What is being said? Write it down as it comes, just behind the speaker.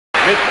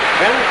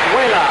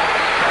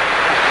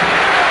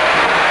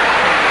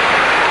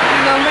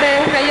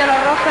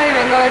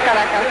de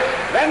Caracas.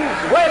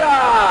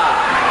 Venezuela.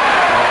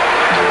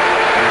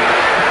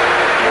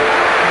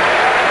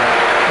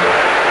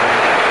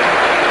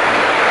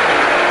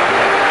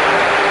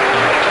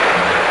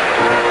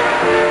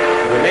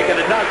 We make it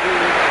a dozen.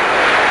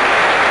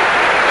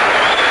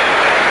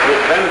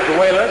 Miss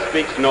Venezuela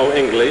speaks no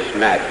English,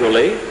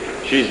 naturally.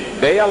 She's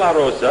Bella La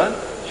Rosa.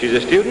 She's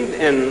a student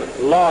in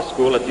law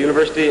school at the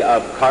University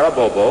of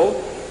Carabobo.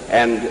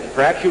 And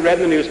perhaps you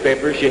read in the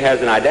newspaper, she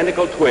has an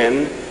identical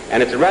twin,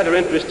 and it's a rather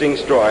interesting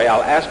story.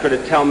 I'll ask her to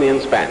tell me in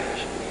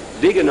Spanish.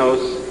 Díganos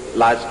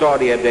la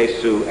historia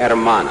de su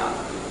hermana,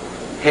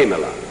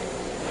 Gemela.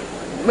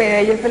 Bueno,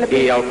 ella fue la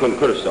Y el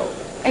concurso.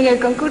 ¿En el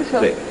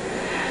concurso? Sí.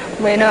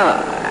 Bueno,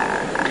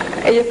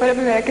 ella fue la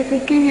primera que se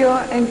inscribió,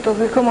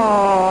 entonces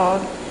como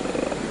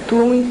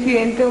tuvo un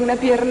incidente en una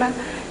pierna,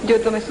 yo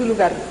tomé su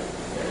lugar.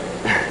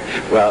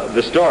 Well,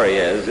 the story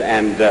is,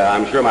 and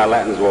I'm sure my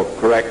Latins will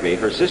correct me,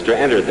 her sister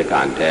entered the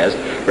contest.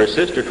 Her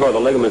sister tore the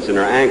ligaments in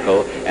her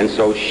ankle, and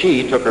so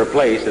she took her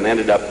place and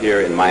ended up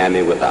here in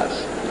Miami with us.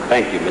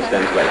 Thank you, Miss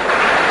Venezuela.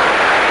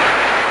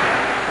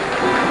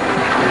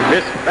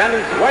 Miss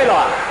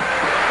Venezuela.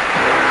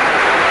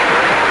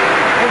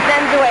 Miss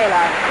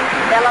Venezuela,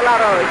 Bella La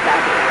Rosa.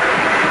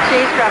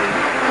 She's from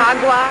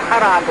Cagua,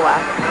 Aragua,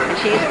 and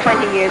she's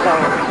 20 years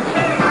old.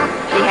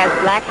 She has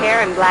black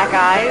hair and black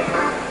eyes,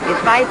 is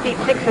 5 feet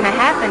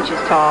 6.5 inches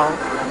tall,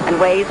 and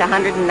weighs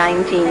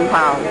 119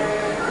 pounds.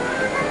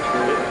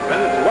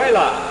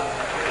 Venezuela.